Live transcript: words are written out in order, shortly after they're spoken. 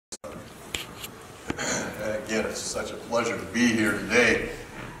It's such a pleasure to be here today.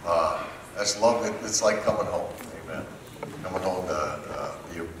 That's lovely. It's like coming home. Amen. Coming home to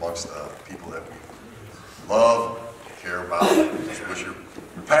be amongst the people that we love, care about. Just wish your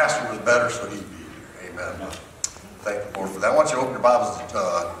pastor was better so he'd be here. Amen. Thank the Lord for that. I want you to open your Bibles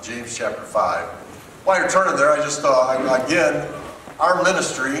to James chapter 5. While you're turning there, again, our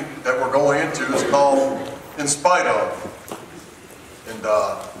ministry that we're going into is called In Spite Of. And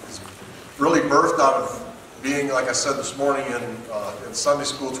it's really birthed out of being, like I said this morning in Sunday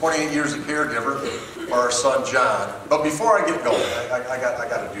school, 28 years a caregiver for our son John. But before I get going, I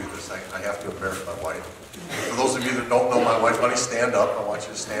got to do this. I have to embarrass my wife. For those of you that don't know my wife, honey, stand up. I want you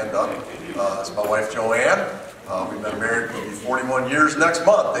to stand up. It's my wife Joanne. We've been married, we'll be 41 years next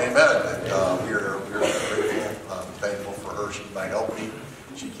month. Amen. And we're grateful. I'm thankful for her. She might help me.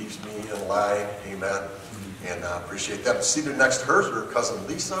 She keeps me in line. Amen. And I appreciate that. Seated next to her is her cousin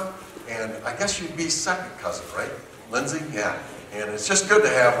Lisa. And I guess you'd be second cousin, right? Lindsay? Yeah. And it's just good to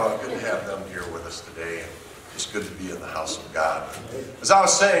have them here with us today. And it's good to be in the house of God. As I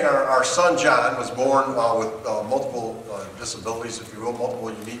was saying, our son John was born with multiple disabilities, if you will,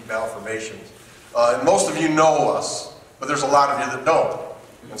 multiple unique malformations. And most of you know us, but there's a lot of you that don't.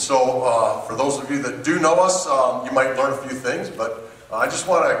 And so for those of you that do know us, you might learn a few things, but I just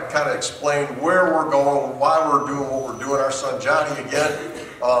want to kind of explain where we're going, why we're doing what we're doing. Our son Johnny, again,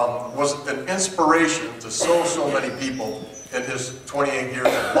 was an inspiration to so many people in his 28 years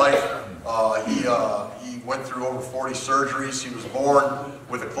of life. He went through over 40 surgeries. He was born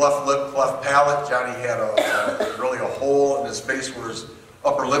with a cleft lip, cleft palate. Johnny had really a hole in his face where his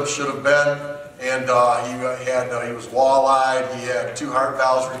upper lip should have been. And he was wall-eyed. He had 2 heart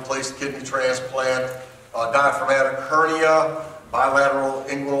valves replaced, kidney transplant, diaphragmatic hernia, bilateral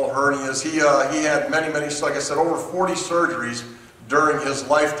inguinal hernias. He had many, like I said, over 40 surgeries during his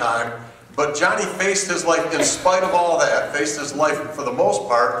lifetime. But Johnny faced his life, in spite of all that, faced his life for the most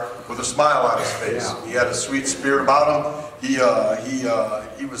part with a smile on his face. Yeah. He had a sweet spirit about him. He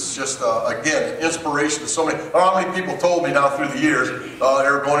was just, again, an inspiration to so many. How many people told me now through the years, they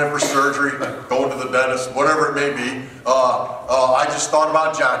were going in for surgery, going to the dentist, whatever it may be. I just thought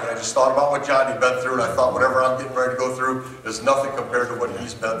about Johnny. I just thought about what Johnny had been through, and I thought whatever I'm getting ready to go through is nothing compared to what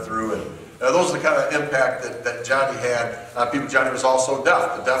he's been through. And those are the kind of impact that Johnny had on people. Johnny was also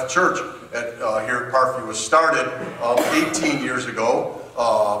deaf. The deaf church here at Parkview was started 18 years ago.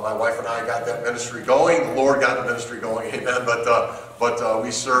 My wife and I got that ministry going. The Lord got the ministry going, amen. But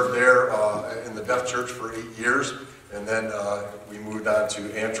we served there in the deaf church for 8 years, and then we moved on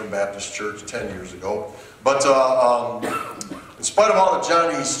to Antrim Baptist Church 10 years ago. But in spite of all of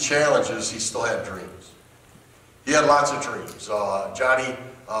Johnny's challenges, he still had dreams. He had lots of dreams. Johnny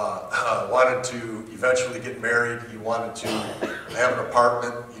wanted to eventually get married. He wanted to have an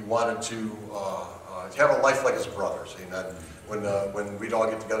apartment. He wanted to have a life like his brothers. Amen. When we'd all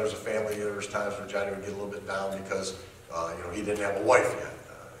get together as a family, there was times when Johnny would get a little bit down because he didn't have a wife yet.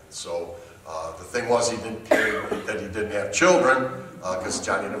 So the thing was, he didn't care that he didn't have children because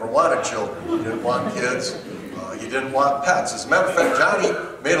Johnny never wanted children. He didn't want kids. He didn't want pets. As a matter of fact, Johnny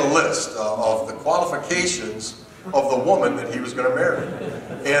made a list of the qualifications of the woman that he was going to marry.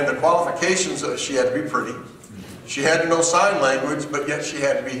 And the qualifications, she had to be pretty. She had to know sign language, but yet she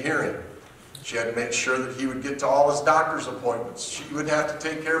had to be hearing. She had to make sure that he would get to all his doctor's appointments. She would have to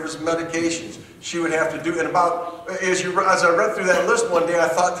take care of his medications. She would have to do, and as I read through that list one day, I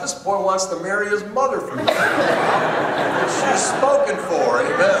thought, this boy wants to marry his mother for me. She's spoken for,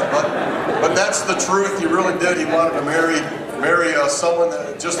 amen. But that's the truth. He really did. He wanted to marry someone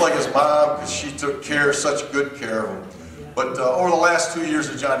that, just like his mom, because she took such good care of him. But over the last 2 years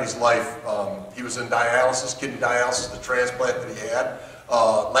of Johnny's life, he was in dialysis, kidney dialysis, the transplant that he had.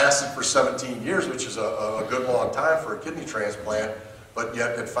 Lasted for 17 years, which is a good long time for a kidney transplant, but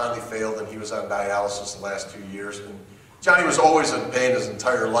yet it finally failed, and he was on dialysis the last 2 years. And Johnny was always in pain his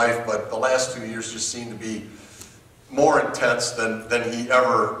entire life, but the last 2 years just seemed to be more intense than he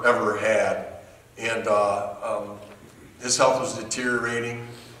ever had. And his health was deteriorating.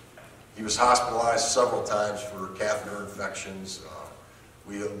 He was hospitalized several times for catheter infections.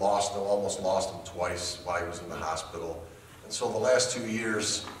 We almost lost him twice while he was in the hospital. So the last 2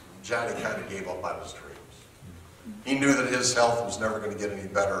 years, Johnny kind of gave up on his dreams. He knew that his health was never going to get any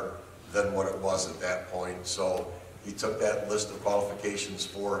better than what it was at that point. So he took that list of qualifications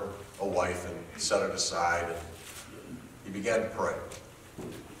for a wife and set it aside, and he began to pray.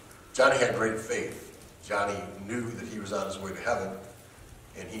 Johnny had great faith. Johnny knew that he was on his way to heaven,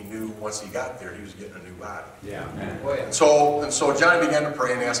 and he knew once he got there, he was getting a new body. Yeah. And so Johnny began to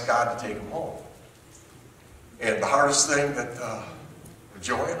pray and ask God to take him home. And the hardest thing that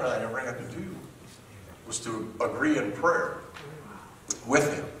Joanne and I ever had to do was to agree in prayer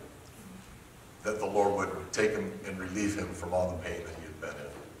with him that the Lord would take him and relieve him from all the pain that he had been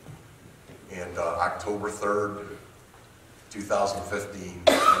in. And October 3rd, 2015,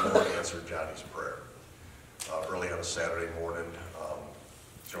 the Lord answered Johnny's prayer. Early on a Saturday morning,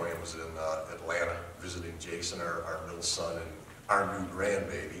 Joanne was in Atlanta visiting Jason, our middle son, and our new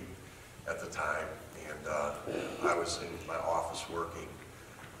grandbaby at the time. And I was in my office working,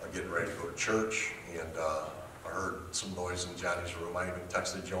 getting ready to go to church, and I heard some noise in Johnny's room. I even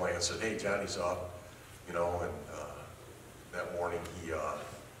texted Joanne and said, "Hey, Johnny's up," you know, and that morning he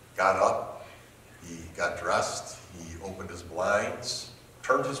got up, he got dressed, he opened his blinds,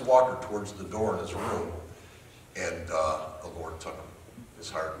 turned his walker towards the door in his room, and the Lord took him. His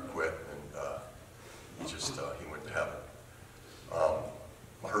heart quit, and he went to heaven.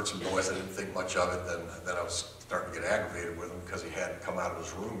 I heard some noise, I didn't think much of it, then I was starting to get aggravated with him because he hadn't come out of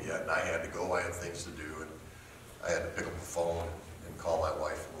his room yet, and I had to go, I had things to do, and I had to pick up the phone and call my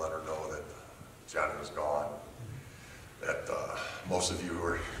wife and let her know that Johnny was gone, that most of you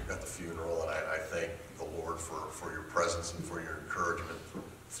were at the funeral, and I thank the Lord for your presence and for your encouragement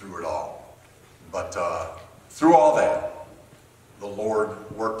through it all. But through all that, the Lord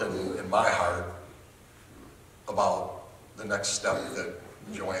worked in my heart about the next step that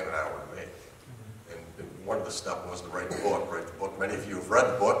Joanne and I were to make. And one of the steps was to write the book. Many of you have read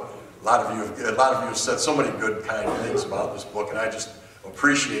the book. A lot of you have said so mmany good, kind things about this book, and I just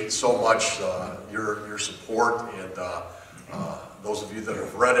appreciate so much your support, and those of you that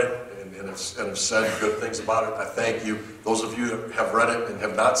have read it and have said good things about it, I thank you. Those of you that have read it and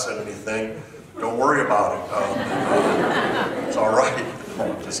have not said anything, don't worry about it. It's all right.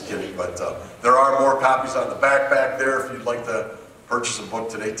 No, I'm just kidding. But there are more copies on the backpack there if you'd like to purchase a book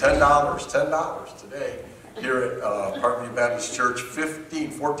today. $10 today here at Parkview Baptist Church.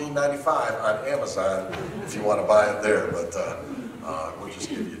 $14.95 on Amazon if you want to buy it there. But we'll just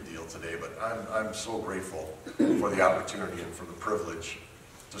give you a deal today. But I'm so grateful for the opportunity and for the privilege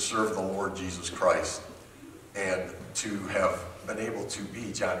to serve the Lord Jesus Christ and to have been able to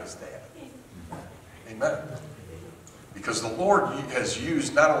be Johnny's dad. Amen. Because the Lord has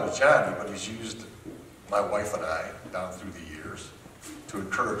used not only Johnny, but he's used my wife and I down through the years to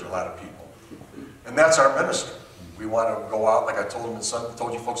encourage a lot of people. And that's our ministry. We want to go out, like I told you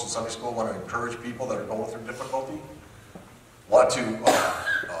folks in Sunday school, want to encourage people that are going through difficulty. Want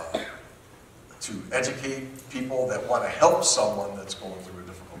to educate people that want to help someone that's going through a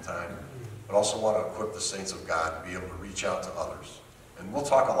difficult time, but also want to equip the saints of God to be able to reach out to others. And we'll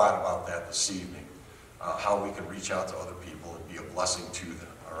talk a lot about that this evening. How we can reach out to other people and be a blessing to them,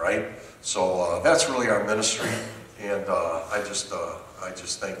 all right? So that's really our ministry, and I just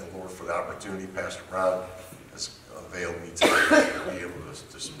thank the Lord for the opportunity. Pastor Ron has availed me today to be able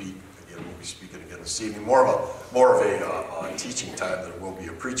to speak. Again, we'll be speaking again this evening. More of a teaching time than it will be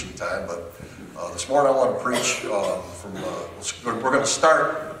a preaching time, but this morning I want to preach we're going to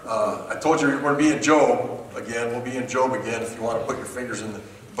start, I told you we're going to be in Job again. We'll be in Job again if you want to put your fingers in the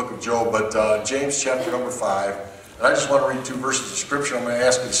book of Job, but James chapter number 5, and I just want to read 2 verses of scripture. I'm going to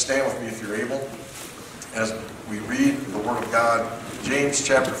ask you to stand with me if you're able as we read the Word of God. James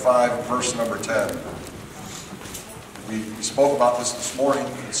chapter 5, verse number 10. We spoke about this morning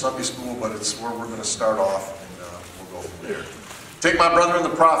in Sunday school, but it's where we're going to start off, and we'll go from there. Take my brethren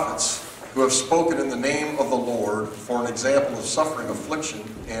the prophets, who have spoken in the name of the Lord, for an example of suffering, affliction,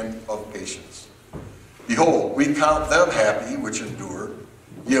 and of patience. Behold, we count them happy which endured.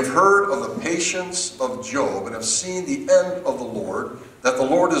 Ye have heard of the patience of Job, and have seen the end of the Lord, that the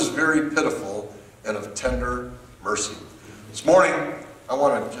Lord is very pitiful and of tender mercy. This morning, I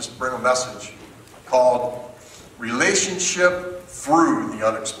want to just bring a message called Relationship Through the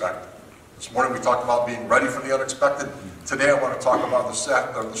Unexpected. This morning we talked about being ready for the unexpected. Today I want to talk about this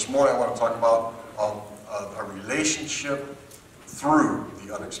morning I want to talk about a relationship through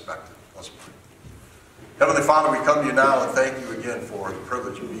the unexpected. Let's pray. Heavenly Father, we come to you now and thank you again for the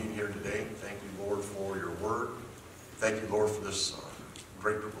privilege of being here today. Thank you, Lord, for your word. Thank you, Lord, for this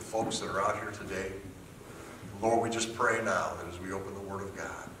great group of folks that are out here today. Lord, we just pray now that as we open the Word of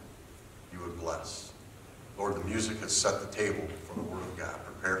God, you would bless. Lord, the music has set the table for the Word of God,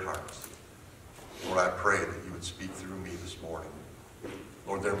 prepared hearts. Lord, I pray that you would speak through me this morning.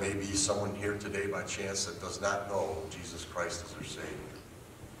 Lord, there may be someone here today by chance that does not know Jesus Christ as their Savior.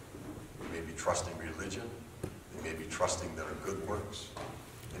 They may be trusting religion. They may be trusting their good works.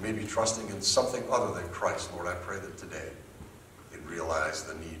 They may be trusting in something other than Christ. Lord, I pray that today they'd realize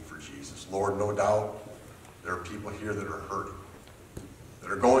the need for Jesus. Lord, no doubt there are people here that are hurting, that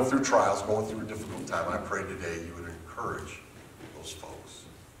are going through trials, going through a difficult time. I pray today you would encourage those folks.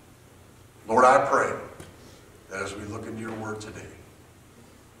 Lord, I pray that as we look into your word today,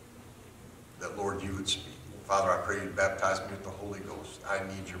 that, Lord, you would speak. Father, I pray you'd baptize me with the Holy Ghost. I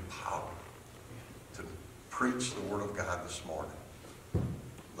need your power to preach the word of God this morning.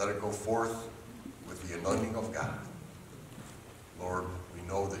 Let it go forth with the anointing of God. Lord, we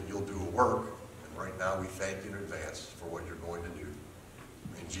know that you'll do a work, and right now we thank you in advance for what you're going to do.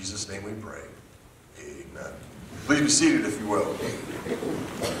 In Jesus' name we pray. Amen. Please be seated, if you will.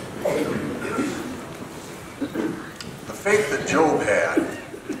 The faith that Job had,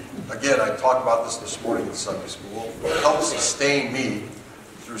 again, I talked about this morning in Sunday school, helped sustain me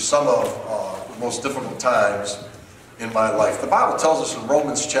through some of the most difficult times in my life. The Bible tells us in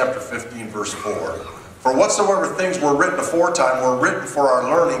Romans chapter 15, verse 4, "For whatsoever things were written aforetime were written for our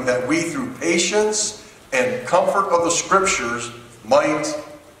learning, that we through patience and comfort of the Scriptures might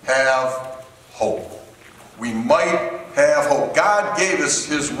have hope." We might have hope. God gave us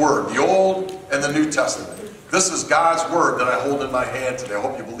his word, the Old and the New Testament. This is God's word that I hold in my hand today. I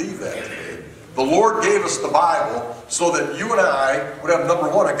hope you believe that today. The Lord gave us the Bible so that you and I would have, number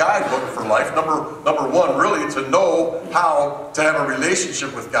one, a guidebook for life. Number one, really to know how to have a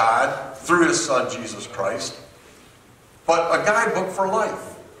relationship with God through his Son, Jesus Christ. But a guidebook for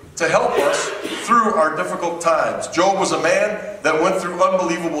life to help us through our difficult times. Job was a man that went through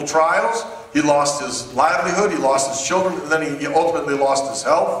unbelievable trials. He lost his livelihood, he lost his children, and then he ultimately lost his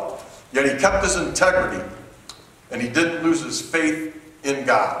health. Yet he kept his integrity, and he didn't lose his faith in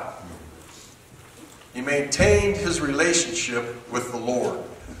God. He maintained his relationship with the Lord.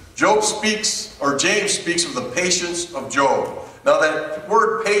 James speaks of the patience of Job. Now that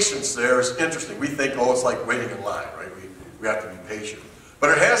word patience there is interesting. We think, oh, it's like waiting in line, right? We have to be patient.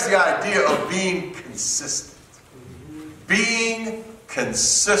 But it has the idea of being consistent. Being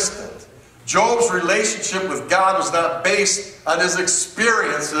consistent. Job's relationship with God was not based on his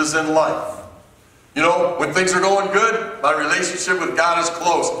experiences in life. You know, when things are going good, my relationship with God is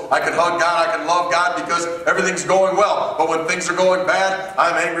close. I can hug God, I can love God because everything's going well. But when things are going bad,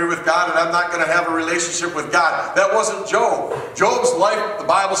 I'm angry with God and I'm not going to have a relationship with God. That wasn't Job. Job's life, the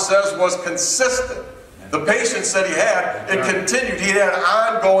Bible says, was consistent. The patience that he had, it continued. He had an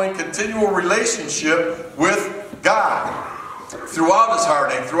ongoing, continual relationship with God throughout his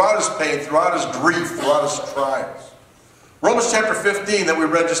heartache, throughout his pain, throughout his grief, throughout his trials. Romans chapter 15 that we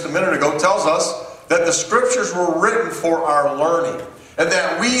read just a minute ago tells us that the Scriptures were written for our learning, and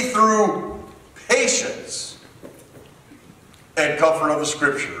that we through patience and comfort of the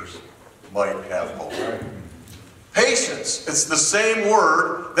Scriptures might have hope. Patience, it's the same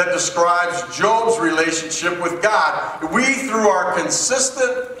word that describes Job's relationship with God. We, through our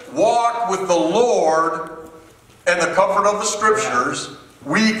consistent walk with the Lord and the comfort of the Scriptures,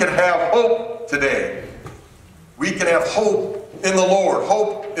 we can have hope today. We can have hope in the Lord,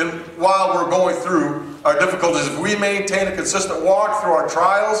 hope while we're going through our difficulties. If we maintain a consistent walk through our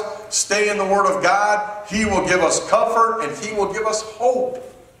trials, stay in the Word of God, he will give us comfort and he will give us hope.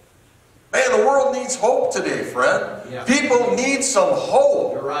 Man, the world needs hope today, friend. Yeah. People need some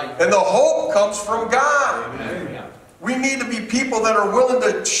hope. You're right. And the hope comes from God. Amen. We need to be people that are willing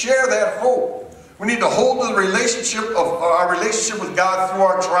to share that hope. We need to hold to the relationship of our relationship with God through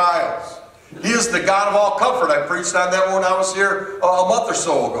our trials. He is the God of all comfort. I preached on that when I was here a month or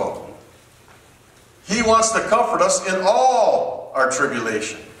so ago. He wants to comfort us in all our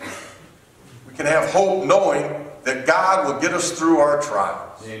tribulation. We can have hope knowing that God will get us through our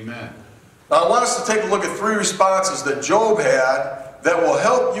trials. Amen. Now I want us to take a look at 3 responses that Job had that will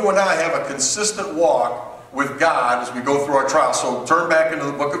help you and I have a consistent walk with God as we go through our trials. So turn back into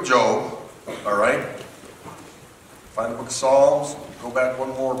the book of Job. All right? Find the book of Psalms. Go back one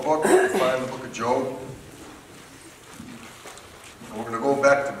more book. Find the book of Job. And we're going to go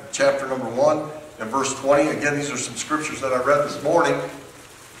back to chapter number 1 and verse 20. Again, these are some scriptures that I read this morning.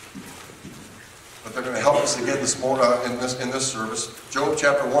 But they're going to help us again this morning in this service. Job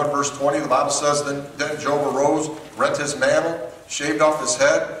chapter 1 verse 20, the Bible says, Then Job arose, rent his mantle, shaved off his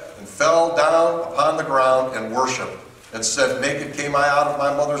head, and fell down upon the ground and worshipped, and said, Naked came I out of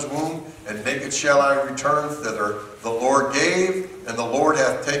my mother's womb, and naked shall I return thither. The Lord gave, and the Lord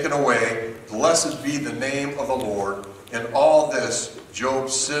hath taken away. Blessed be the name of the Lord. In all this Job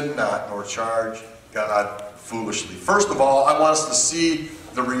sinned not, nor charged God foolishly. First of all, I want us to see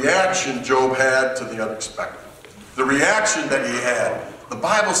the reaction Job had to the unexpected. The reaction that he had. The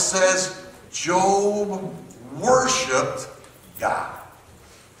Bible says Job worshipped God.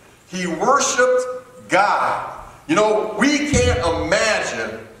 He worshipped God. You know, we can't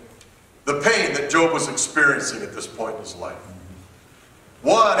imagine the pain that Job was experiencing at this point in his life.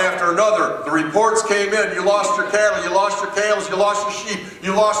 One after another, the reports came in. You lost your cattle, you lost your camels, you lost your sheep,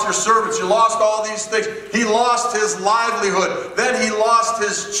 you lost your servants, you lost all these things. He lost his livelihood. Then he lost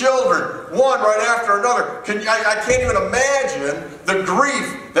his children, one right after another. I can't even imagine the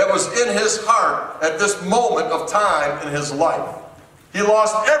grief that was in his heart at this moment of time in his life. He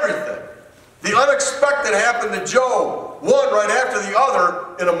lost everything. The unexpected happened to Job, one right after the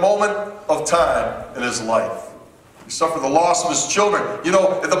other in a moment of time in his life. He suffered the loss of his children. You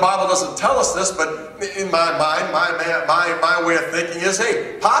know, the Bible doesn't tell us this, but in my mind, my way of thinking is,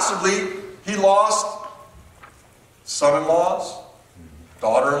 hey, possibly he lost son-in-laws,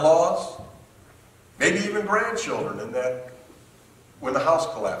 daughter-in-laws, maybe even grandchildren in that, when the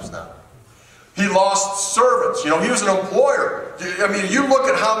house collapsed down. He lost servants. You know, he was an employer. I mean, you look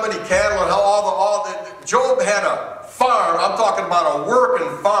at how many cattle and how Job had a farm. I'm talking about a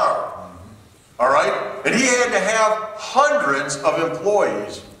working farm. All right? And he had to have hundreds of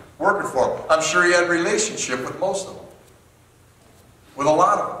employees working for him. I'm sure he had a relationship with most of them. With a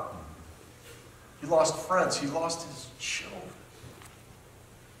lot of them. He lost friends. He lost his children.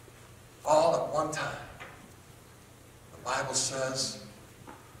 All at one time. The Bible says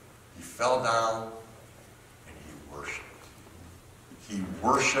he fell down and he worshiped. He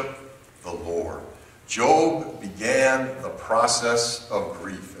worshiped the Lord. Job began the process of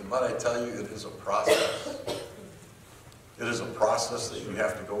grief. And might I tell you, it is a process. It is a process that you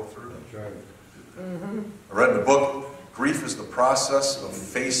have to go through. That's right. I read in the book, grief is the process of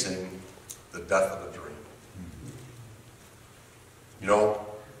facing the death of a dream. You know,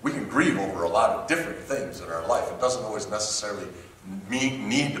 we can grieve over a lot of different things in our life. It doesn't always necessarily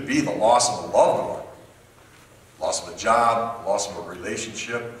need to be the loss of a loved one. Loss of a job, loss of a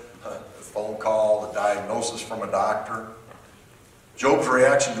relationship, a phone call, a diagnosis from a doctor. Job's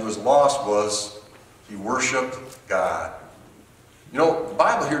reaction to his loss was he worshiped God. You know, the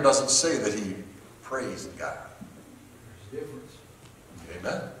Bible here doesn't say that he praised God. There's a difference.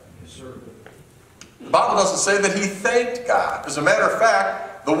 Amen. Yes, sir. The Bible doesn't say that he thanked God. As a matter of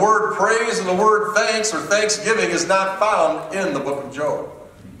fact, the word praise and the word thanks or thanksgiving is not found in the book of Job.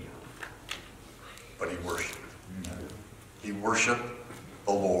 But he worshiped. He worshiped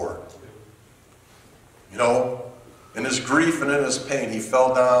the Lord. You know, in his grief and in his pain, he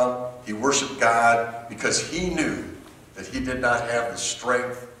fell down. He worshiped God because he knew that he did not have the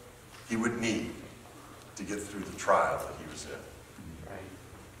strength he would need to get through the trial that he was in.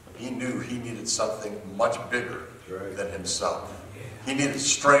 He knew he needed something much bigger than himself. He needed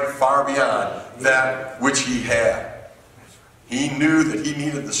strength far beyond that which he had. He knew that he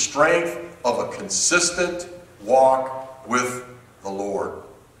needed the strength of a consistent walk with the Lord.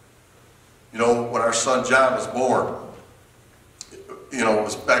 You know, when our son John was born, you know, it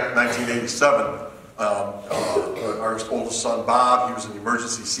was back in 1987, our oldest son Bob, he was an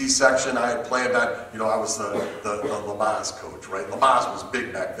emergency C-section. I had planned on, you know, I was the Lamaze coach, right? Lamaze was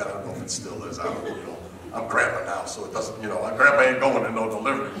big back then. I don't know if it still is. I don't know, you know. I'm grandpa now, so it doesn't, you know, grandpa ain't going to no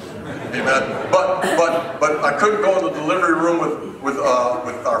delivery room. Amen. But I couldn't go in the delivery room with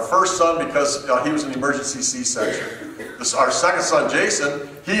our first son because he was an emergency C-section. Our second son, Jason,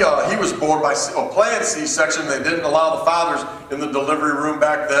 he was born by a planned C-section. They didn't allow the fathers in the delivery room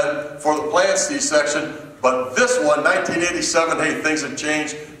back then for the planned C-section. But this one, 1987, hey, things had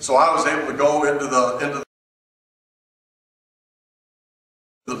changed, so I was able to go into the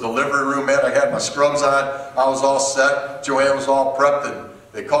delivery room, man. I had my scrubs on. I was all set. Joanne was all prepped, and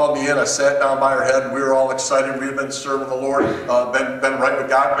they called me in. I sat down by her head, and we were all excited. We had been serving the Lord, been right with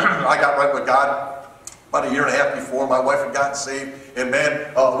God. I got right with God about a year and a half before. My wife had gotten saved, and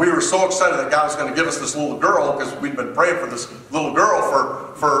man, we were so excited that God was going to give us this little girl because we'd been praying for this little girl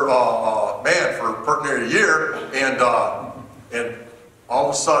for pretty near a year, and all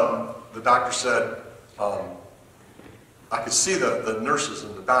of a sudden the doctor said. I could see the nurses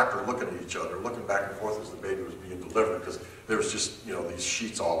and the doctor looking at each other, looking back and forth as the baby was being delivered, because there was just, you know, these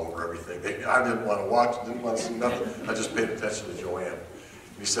sheets all over everything. I didn't want to watch, didn't want to see nothing. I just paid attention to Joanne. And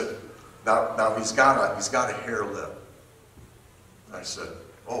he said, now he's got a hair lip. I said,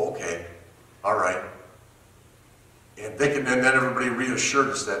 oh, okay, all right. And then everybody reassured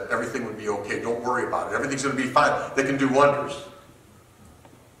us that everything would be okay. Don't worry about it. Everything's going to be fine. They can do wonders.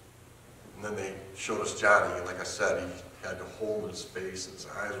 And then they showed us Johnny, and like I said, he had a hole in his face, and his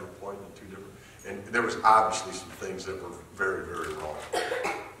eyes were pointing in two different, and there was obviously some things that were very, very wrong.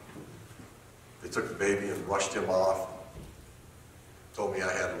 They took the baby and rushed him off, told me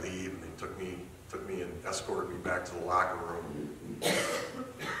I had to leave, and they took me and escorted me back to the locker room.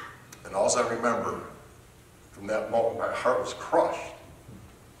 And all I remember from that moment, my heart was crushed.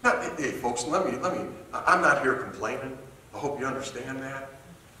 Hey folks, let me, I'm not here complaining. I hope you understand that.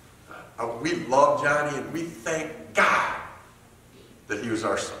 We love Johnny, and we thank God that he was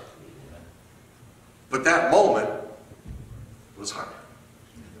our son. But that moment was hard.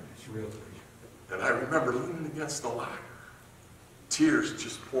 It's real. And I remember leaning against the locker, tears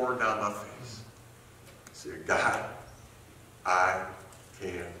just pouring down my face. Saying, God, I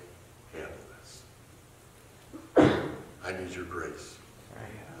can't handle this. I need your grace.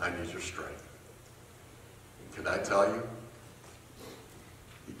 I need your strength. Can I tell you?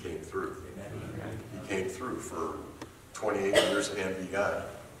 He came through. He came through for 28 years and beyond.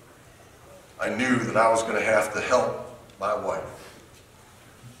 I knew that I was going to have to help my wife.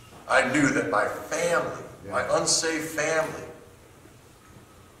 I knew that my family, my unsaved family,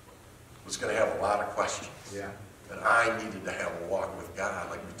 was going to have a lot of questions. Yeah. And I needed to have a walk with God,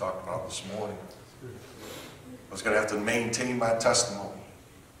 like we talked about this morning. I was going to have to maintain my testimony.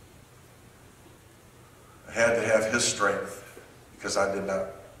 I had to have his strength because I did not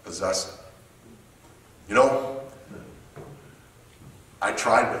possess it. You know, I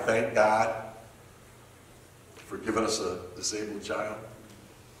tried to thank God for giving us a disabled child.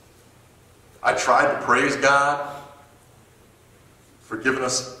 I tried to praise God for giving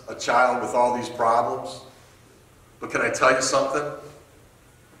us a child with all these problems. But can I tell you something?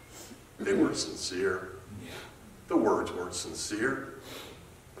 They weren't sincere. The words weren't sincere.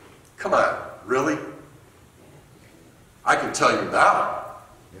 Come on, really? I can tell you now.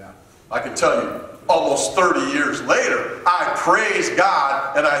 Yeah. I can tell you almost 30 years later, I praise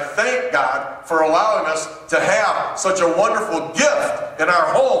God and I thank God for allowing us to have such a wonderful gift in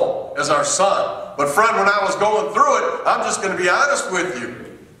our home as our son. But friend, when I was going through it, I'm just going to be honest with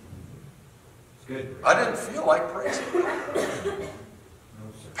you. It's good. I didn't feel like praising God.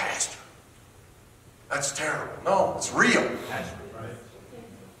 Pastor, that's terrible. No, it's real.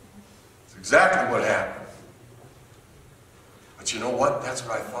 It's exactly what happened. But you know what? That's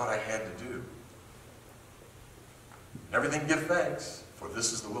what I thought I had to do. Everything give thanks, for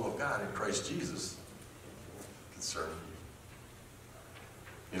this is the will of God in Christ Jesus concerning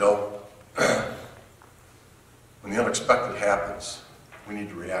you. You know, when the unexpected happens, we need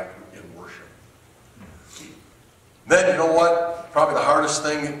to react in worship. Then, you know what? Probably the hardest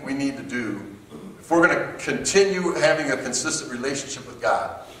thing we need to do, if we're going to continue having a consistent relationship with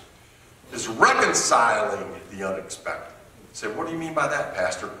God, is reconciling the unexpected. You say, what do you mean by that,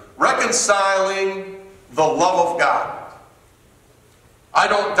 Pastor? Reconciling the love of God. I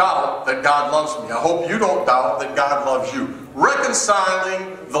don't doubt that God loves me. I hope you don't doubt that God loves you.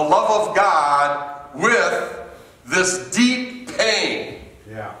 Reconciling the love of God with this deep pain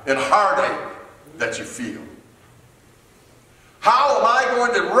and heartache that you feel. How am I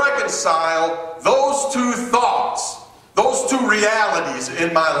going to reconcile those two thoughts, those two realities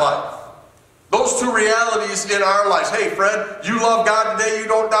in my life? Those two realities in our lives. Hey, friend, you love God today, you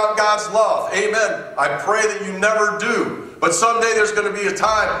don't doubt God's love. Amen. I pray that you never do. But someday there's going to be a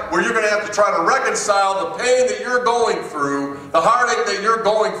time where you're going to have to try to reconcile the pain that you're going through, the heartache that you're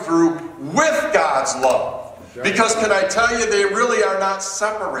going through, with God's love. Because can I tell you, they really are not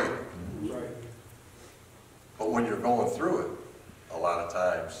separated. But when you're going through it, a lot of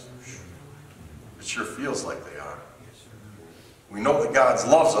times, it sure feels like they are. We know that God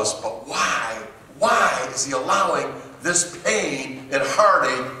loves us, but why? Why is He allowing this pain and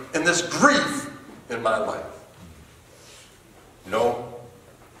heartache and this grief in my life? You know,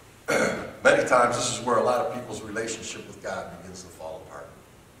 many times this is where a lot of people's relationship with God begins to fall apart,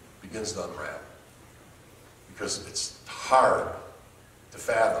 begins to unravel. Because it's hard to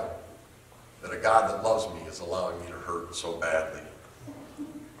fathom that a God that loves me is allowing me to hurt so badly.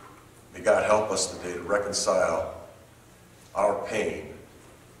 May God help us today to reconcile our pain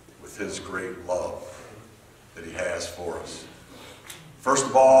with His great love that He has for us. First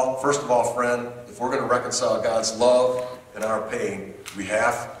of all, friend, if we're going to reconcile God's love and our pain, we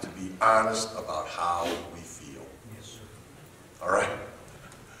have to be honest about how we feel. Yes, sir. All right?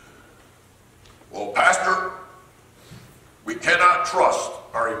 Well, Pastor, we cannot trust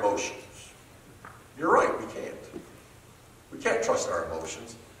our emotions. You're right, we can't. We can't trust our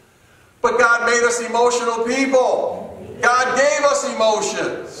emotions. But God made us emotional people. God gave us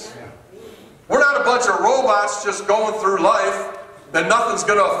emotions. We're not a bunch of robots just going through life and nothing's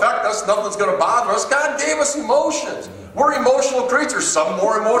going to affect us, nothing's going to bother us. God gave us emotions. We're emotional creatures, some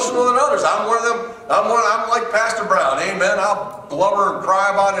more emotional than others. I'm one of them. I'm like Pastor Brown. Amen. I'll blubber and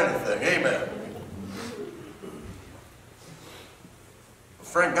cry about anything. Amen. But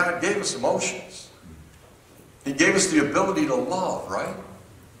friend, God gave us emotions. He gave us the ability to love, right?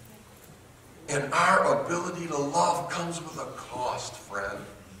 And our ability to love comes with a cost, friend.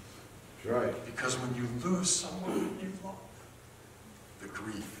 That's right. Because when you lose someone you love, the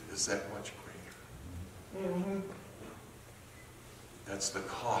grief is that much greater. That's the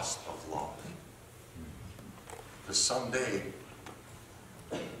cost of love. Because someday,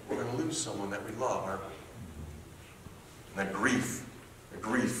 we're going to lose someone that we love, aren't we? And that grief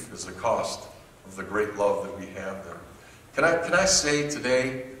is the cost of the great love that we have there. Can I say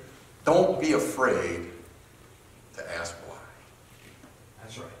today, don't be afraid to ask why.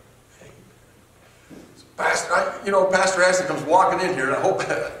 That's right. Pastor Ashley comes walking in here, and I hope,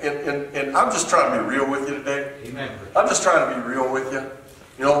 and I'm just trying to be real with you today. Amen. I'm just trying to be real with you.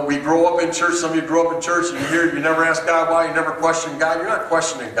 You know, we grow up in church. Some of you grow up in church, and you never ask God why. You never question God. You're not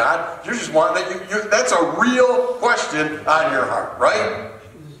questioning God. You're just wanting that. That's a real question on your heart, right?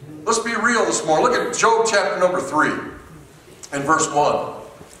 Let's be real this morning. Look at Job chapter number 3 and verse 1.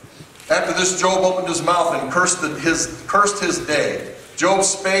 After this, Job opened his mouth and cursed his day. Job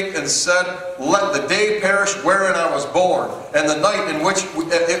spake and said, let the day perish wherein I was born, and the night in which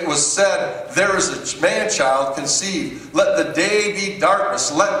it was said, there is a man-child conceived. Let the day be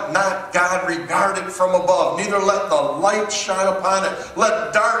darkness. Let not God regard it from above, neither let the light shine upon it.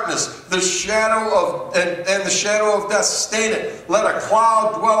 Let darkness, the shadow of and the shadow of death stain it. Let a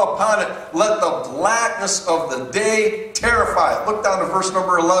cloud dwell upon it. Let the blackness of the day terrify it. Look down to verse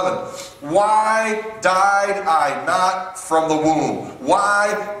number 11. Why died I not from the womb?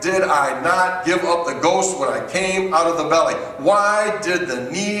 Why did I not give up the ghost when I came out of the belly? Why did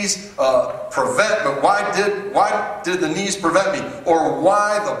the knees prevent me? Why did the knees prevent me? Or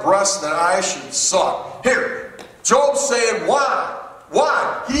why the breast that I should suck? Here, Job's saying why?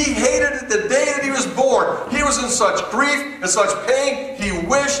 Why? He hated the day that he was born. He was in such grief and such pain, he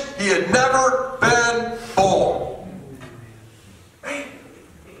wished he had never been born.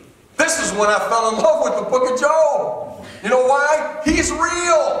 This is when I fell in love with the book of Job. You know why? He's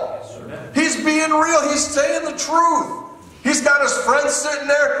real. He's being real. He's saying the truth. He's got his friends sitting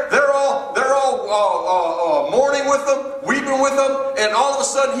there. They're all mourning with him, weeping with him, and all of a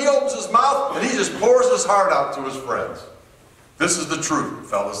sudden he opens his mouth and he just pours his heart out to his friends. This is the truth,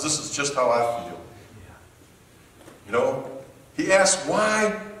 fellas. This is just how I feel. You know, he asked,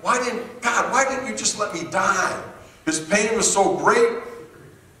 why didn't you just let me die? His pain was so great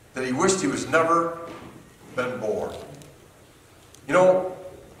that he wished he was never been born. You know,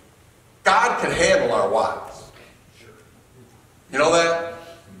 God can handle our whys. You know that?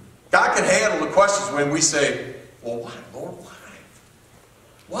 God can handle the questions when we say, well, why, Lord, why?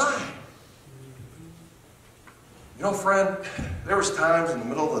 Why? You know, friend, there was times in the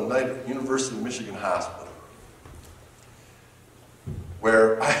middle of the night at the University of Michigan Hospital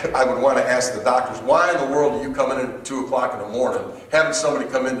where I would want to ask the doctors, why in the world do you come in at 2 o'clock in the morning having somebody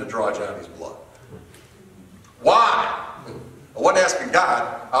come in to draw Johnny's blood? Why? I wasn't asking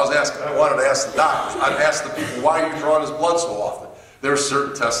God. I wanted to ask the doctors. I'd ask the people, why are you drawing his blood so often? There are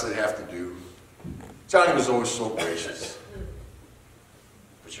certain tests they have to do. Johnny was always so gracious.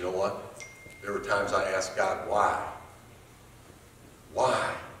 But you know what? There were times I asked God, why?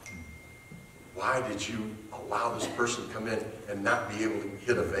 Why? Why did you allow this person to come in and not be able to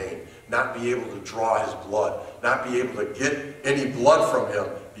hit a vein, not be able to draw his blood, not be able to get any blood from him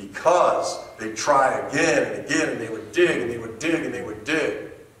because they try again and again and they would dig and they would dig and they would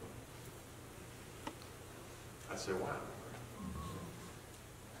dig? I said, wow.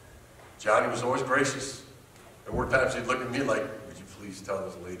 Johnny was always gracious. There were times he'd look at me like, would you please tell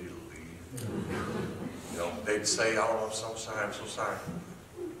this lady to leave? You know, they'd say, oh, I'm so sorry, I'm so sorry.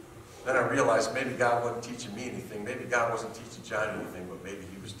 Then I realized maybe God wasn't teaching me anything. Maybe God wasn't teaching Johnny anything, but maybe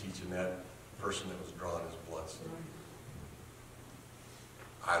he was teaching that person that was drawing his blood.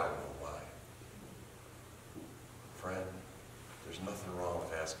 I don't know why. Friend, there's nothing wrong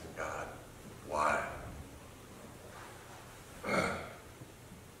with asking God why.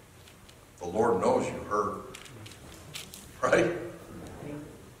 The Lord knows you hurt. Right?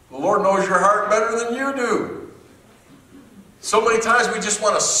 The Lord knows your heart better than you do. So many times we just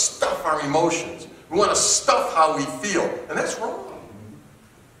want to stuff our emotions. We want to stuff how we feel. And that's wrong.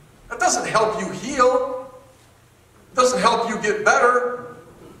 That doesn't help you heal. It doesn't help you get better.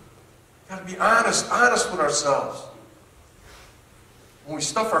 We've got to be honest with ourselves. When we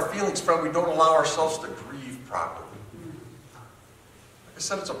stuff our feelings from, we don't allow ourselves to grieve properly. Like I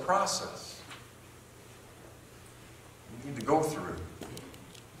said, it's a process. We need to go through it.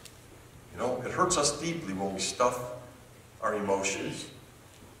 You know, it hurts us deeply when we stuff our emotions.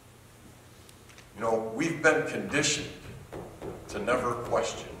 You know, we've been conditioned to never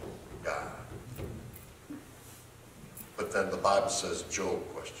question God. But then the Bible says Job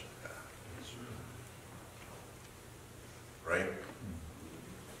questioned God. Right?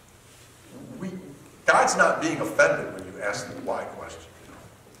 God's not being offended when you ask the why question.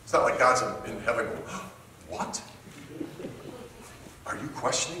 It's not like God's in heaven going, what? Are you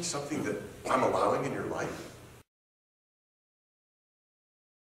questioning something that I'm allowing in your life?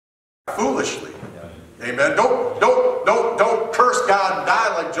 Foolishly. Amen. Don't curse God and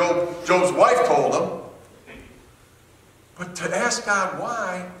die like Job's wife told him. But to ask God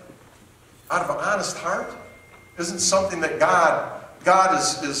why, out of an honest heart, isn't something that God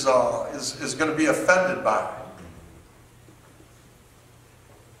is going to be offended by.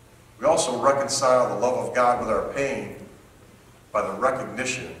 We also reconcile the love of God with our pain by the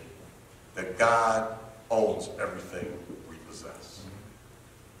recognition that God owns everything we possess.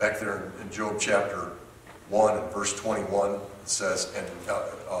 Back there in Job chapter 1 and verse 21, it says,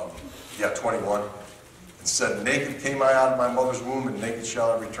 21, it said, naked came I out of my mother's womb, and naked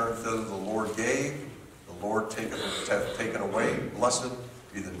shall I return thither. The Lord gave, the Lord hath taken away. Blessed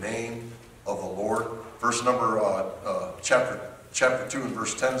be the name of the Lord. Verse number, chapter 2 and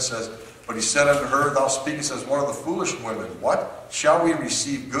verse 10 says, but he said unto her, thou speakest as one of the foolish women. What? Shall we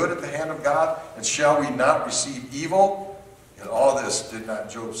receive good at the hand of God, and shall we not receive evil? In all this did not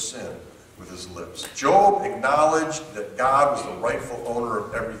Job sin with his lips. Job acknowledged that God was the rightful owner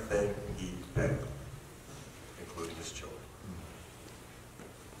of everything he had, including his children.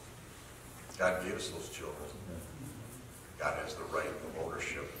 God gave us those children. God has the right of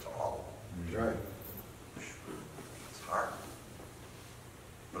ownership to all of them. Right. It's hard.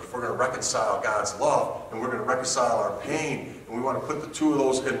 But if we're going to reconcile God's love, and we're going to reconcile our pain, and we want to put the two of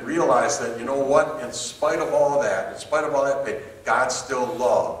those and realize that, you know what, in spite of all that, in spite of all that pain, God still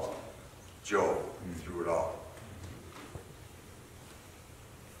loved Job through it all.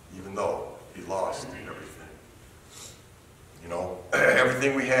 Even though he lost everything. You know,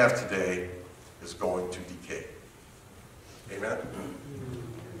 everything we have today is going to decay. Amen?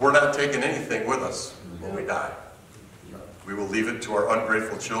 We're not taking anything with us when we die. We will leave it to our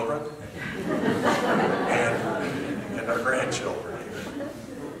ungrateful children and our grandchildren.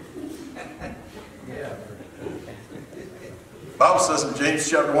 The Bible says in James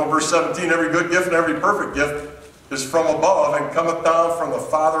chapter 1 verse 17, every good gift and every perfect gift is from above and cometh down from the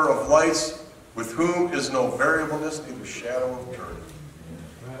Father of lights, with whom is no variableness, neither shadow of turning.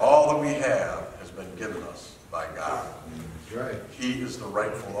 All that we have has been given us by God. Right. He is the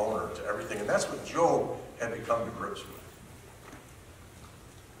rightful owner to everything. And that's what Job had to come to grips with.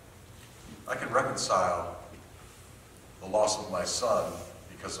 I can reconcile the loss of my son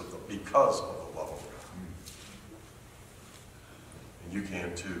because of the love of God. And you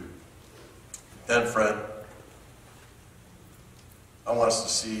can too. Then, friend, I want us to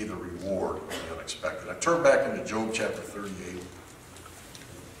see the reward of the unexpected. I turn back into Job chapter 38.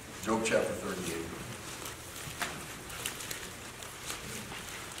 Job chapter 38.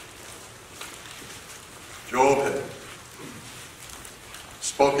 Job had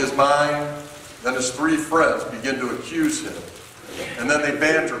spoke his mind, then his three friends begin to accuse him. And then they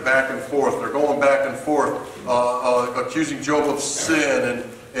banter back and forth. They're going back and forth, accusing Job of sin,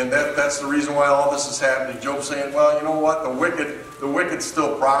 and that's the reason why all this is happening. Job saying, well, you know what, the wicked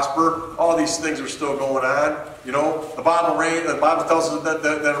still prosper. All these things are still going on. You know, the Bible tells us that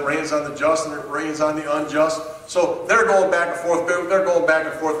it rains on the just and it rains on the unjust. So they're going back and forth, they're going back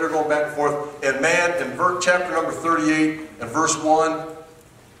and forth, they're going back and forth. And man, in chapter number 38 and verse 1,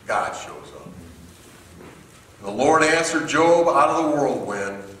 God shows up. And the Lord answered Job out of the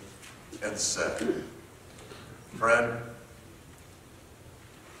whirlwind and said, friend,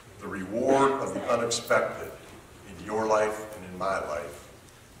 the reward of the unexpected in your life and in my life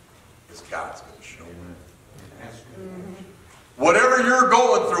is God's going to show you. Whatever you're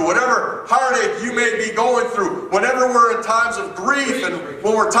going through, whatever heartache you may be going through, whenever we're in times of grief and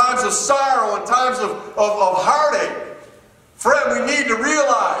when we're in times of sorrow and times of heartache, friend, we need to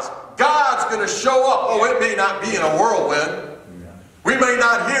realize God's going to show up. Oh, it may not be in a whirlwind. We may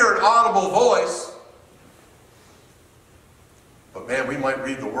not hear an audible voice. But man, we might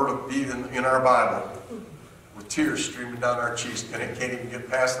read the word of bead in our Bible with tears streaming down our cheeks, and it can't even get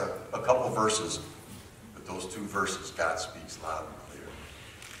past a couple verses. But those two verses, God speaks loud and clear.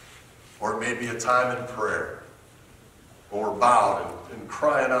 Or it may be a time in prayer, where we're bowed and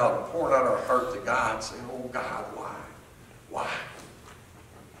crying out and pouring out our heart to God, saying, oh God, why? Why?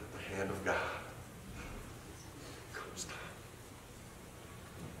 That the hand of God comes down.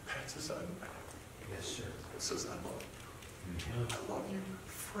 Pat says, Yes, sir. it says, I love you. I love you.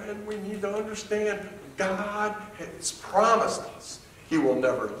 Friend, we need to understand God has promised us He will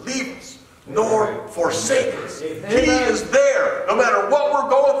never leave us nor forsake us. He is there. No matter what we're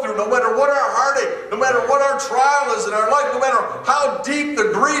going through, no matter what our heartache, no matter matter what our trial is in our life, no matter how deep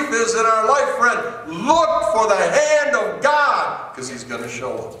the grief is in our life, friend, look for the hand of God, because He's going to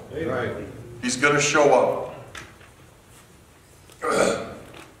show up. Right. He's going to show up.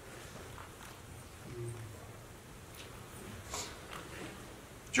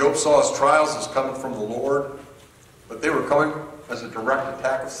 Job saw his trials as coming from the Lord, but they were coming as a direct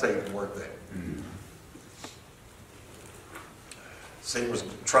attack of Satan, weren't they? Satan was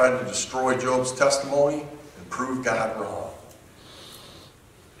trying to destroy Job's testimony and prove God wrong.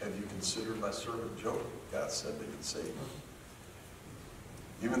 Have you considered my servant Job? God said they could save him.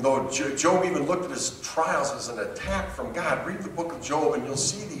 Even though Job even looked at his trials as an attack from God. Read the book of Job and you'll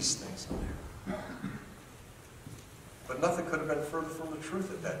see these things in there. But nothing could have been further from the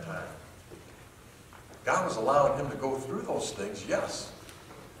truth at that time. God was allowing him to go through those things, yes.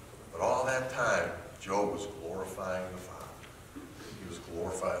 But all that time, Job was glorifying the Father. He was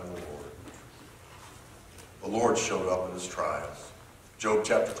glorifying the Lord. The Lord showed up in his trials. Job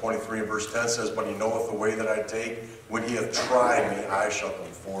chapter 23 and verse 10 says, "But he knoweth the way that I take. When he hath tried me, I shall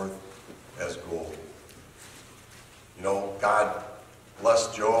come forth as gold." You know, God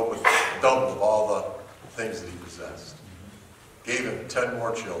blessed Job with double of all the things that he possessed. Gave him 10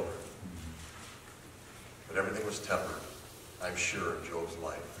 more children. But everything was tempered, I'm sure, in Job's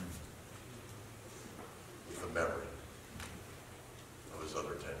life, with the memory of his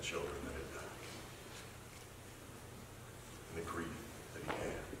other 10 children that had died, and the grief that he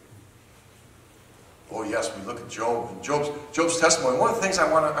had. Oh yes, we look at Job and Job's testimony. One of the things I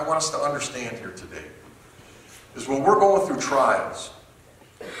want us to understand here today is when we're going through trials,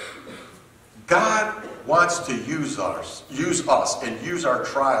 God wants to use us and use our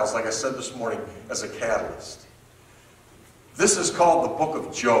trials, like I said this morning, as a catalyst. This is called the book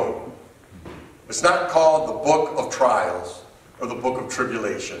of Job. It's not called the book of trials or the book of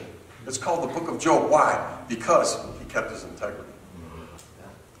tribulation. It's called the book of Job. Why? Because he kept his integrity.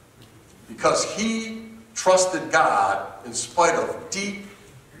 Because he trusted God in spite of deep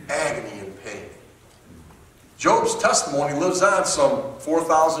agony and pain. Job's testimony lives on some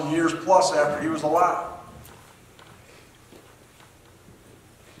 4,000 years plus after he was alive.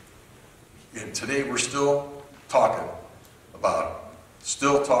 And today we're still talking about him.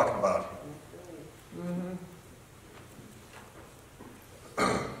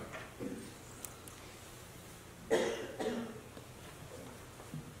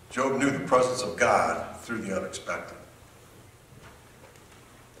 Job knew the presence of God through the unexpected.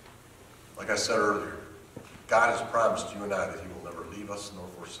 Like I said earlier, God has promised you and I that he will never leave us nor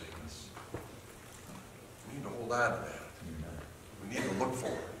forsake us. We need to hold on to that. We need to look for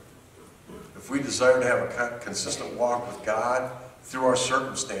it. If we desire to have a consistent walk with God through our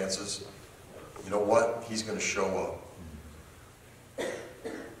circumstances, you know what? He's going to show up.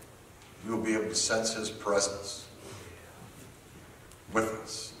 We will be able to sense his presence with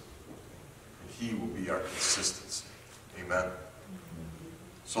us. And he will be our consistency. Amen.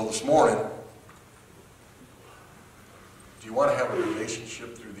 So this morning, do you want to have a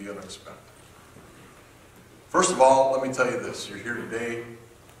relationship through the unexpected? First of all, let me tell you this. You're here today,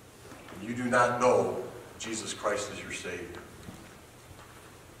 and you do not know Jesus Christ as your Savior.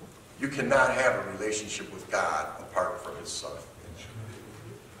 You cannot have a relationship with God apart from his Son.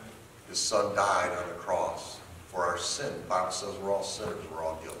 His Son died on the cross for our sin. The Bible says we're all sinners, we're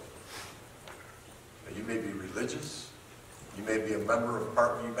all guilty. Now, you may be religious. You may be a member of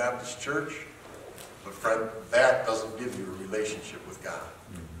Parkview Baptist Church. But friend, that doesn't give you a relationship with God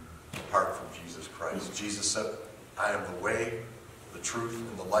apart from Jesus Christ. Jesus said, "I am the way, the truth,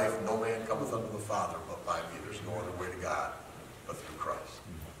 and the life. No man cometh unto the Father but by me." There's no other way to God but through Christ.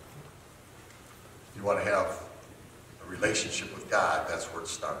 If you want to have a relationship with God, that's where it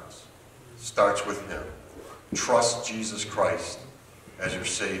starts. It starts with him. Trust Jesus Christ as your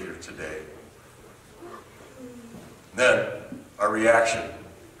Savior today. Then, our reaction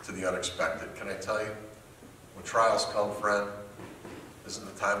to the unexpected. Can I tell you, when trials come, friend, isn't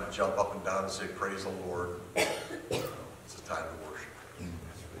the time to jump up and down and say, "Praise the Lord." It's the time to worship.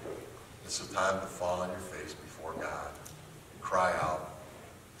 It's the time to fall on your face before God and cry out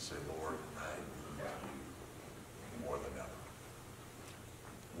and say, "Lord, I need you more than ever."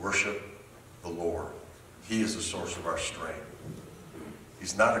 Worship the Lord. He is the source of our strength.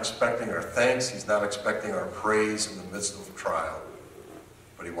 He's not expecting our thanks. He's not expecting our praise in the midst of a trial.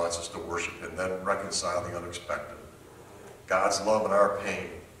 But he wants us to worship him, then reconcile the unexpected. God's love and our pain.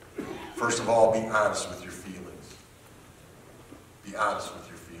 First of all, be honest with your feelings. Be honest with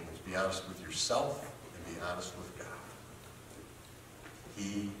your feelings. Be honest with yourself and be honest with God.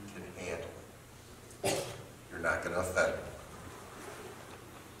 He can handle it. You're not going to offend him.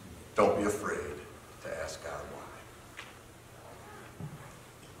 Don't be afraid to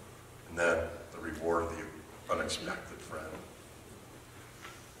unexpected friend.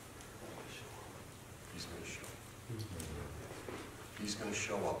 He's going to show up. He's going to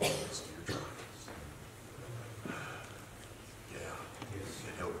show up in the midst of your trials. Yeah.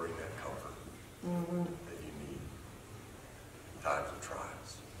 And he'll bring that comfort that you need in times of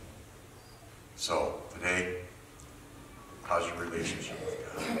trials. So today, how's your relationship with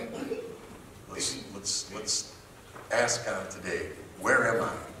God? Let's ask God today, where am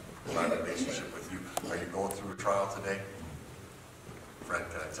I in my relationship with you? Are you going through a trial today? Friend,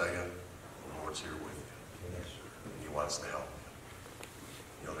 can I tell you, the Lord's here with you. And he wants to help you.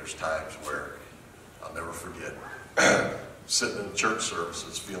 You know, there's times where I'll never forget sitting in church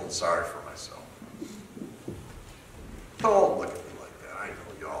services feeling sorry for myself. Don't look at me like that. I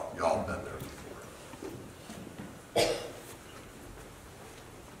know y'all been there before.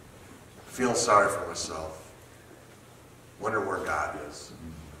 Feeling sorry for myself. Wonder where God is.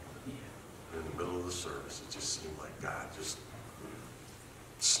 In the middle of the service, it just seemed like God just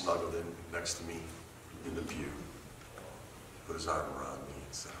snuggled in next to me in the pew, put his arm around me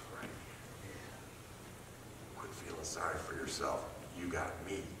and said, "Right, quit feeling sorry for yourself. You got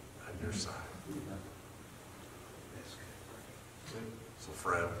me on your side." So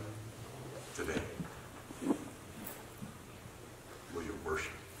friend, today, will you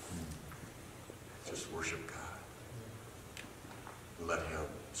worship? Just worship God. Let him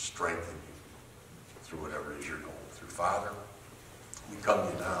strengthen you through whatever it is you're going through. Father, we come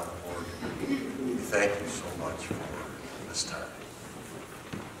to you now, Lord. We thank you so much for this time.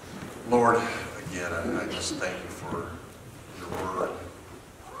 Lord, again, I just thank you for your word,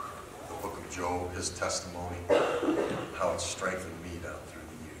 the book of Job, his testimony, how it strengthened me down through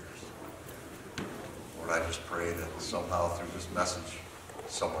the years. Lord, I just pray that somehow through this message,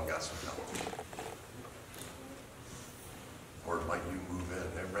 someone got some help. Lord, might you move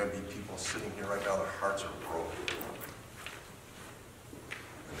in. There may be people sitting here right now, their hearts are broken.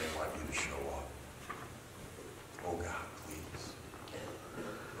 And they want you to show up. Oh God, please.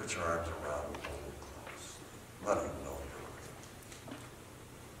 Put your arms around them, hold them close. Let them know you're with them.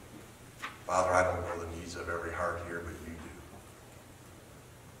 Father, I don't know the needs of every heart here, but you do.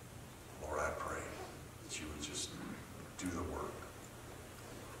 Lord, I pray that you would just do the work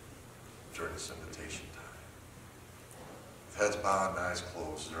during this invitation time. Heads bowed and eyes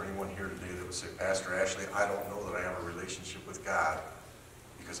closed. Is there anyone here today that would say, "Pastor Ashley, I don't know that I have a relationship with God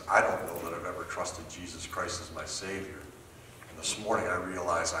because I don't know that I've ever trusted Jesus Christ as my Savior. And this morning I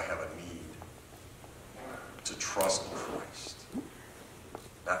realize I have a need to trust Christ.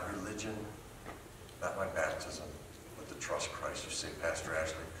 Not religion, not my baptism, but to trust Christ." You say, "Pastor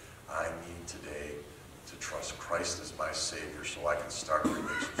Ashley, I need today to trust Christ as my Savior so I can start a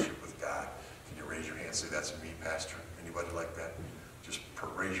relationship with God." Can you raise your hand and say, "That's me, Pastor"? Anybody like that? Just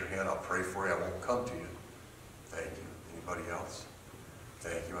raise your hand. I'll pray for you. I won't come to you. Thank you. Anybody else?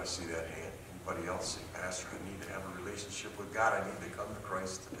 Thank you. I see that hand. Anybody else say, "Pastor, I need to have a relationship with God. I need to come to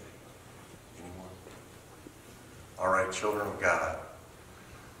Christ today"? Anyone? All right, children of God,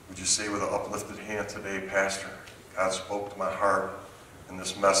 would you say with an uplifted hand today, "Pastor, God spoke to my heart in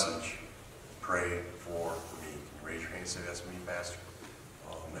this message. Pray for me"? Can you raise your hand and say, "That's me, Pastor"?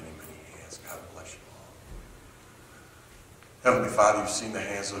 Oh, many, many hands. God bless you. Heavenly Father, you've seen the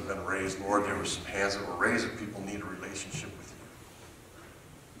hands that have been raised. Lord, there were some hands that were raised and people need a relationship with you.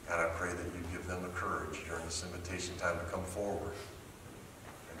 God, I pray that you give them the courage during this invitation time to come forward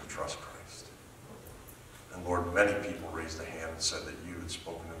and to trust Christ. And Lord, many people raised a hand and said that you had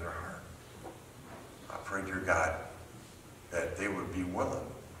spoken in their heart. I pray, dear God, that they would be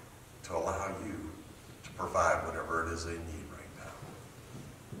willing to allow you to provide whatever it is they need right now.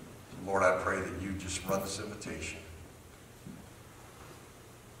 Lord, I pray that you just run this invitation.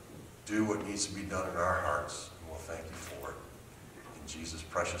 Do what needs to be done in our hearts, and we'll thank you for it. In Jesus'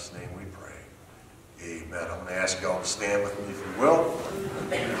 precious name we pray. Amen. I'm going to ask y'all to stand with me if you will.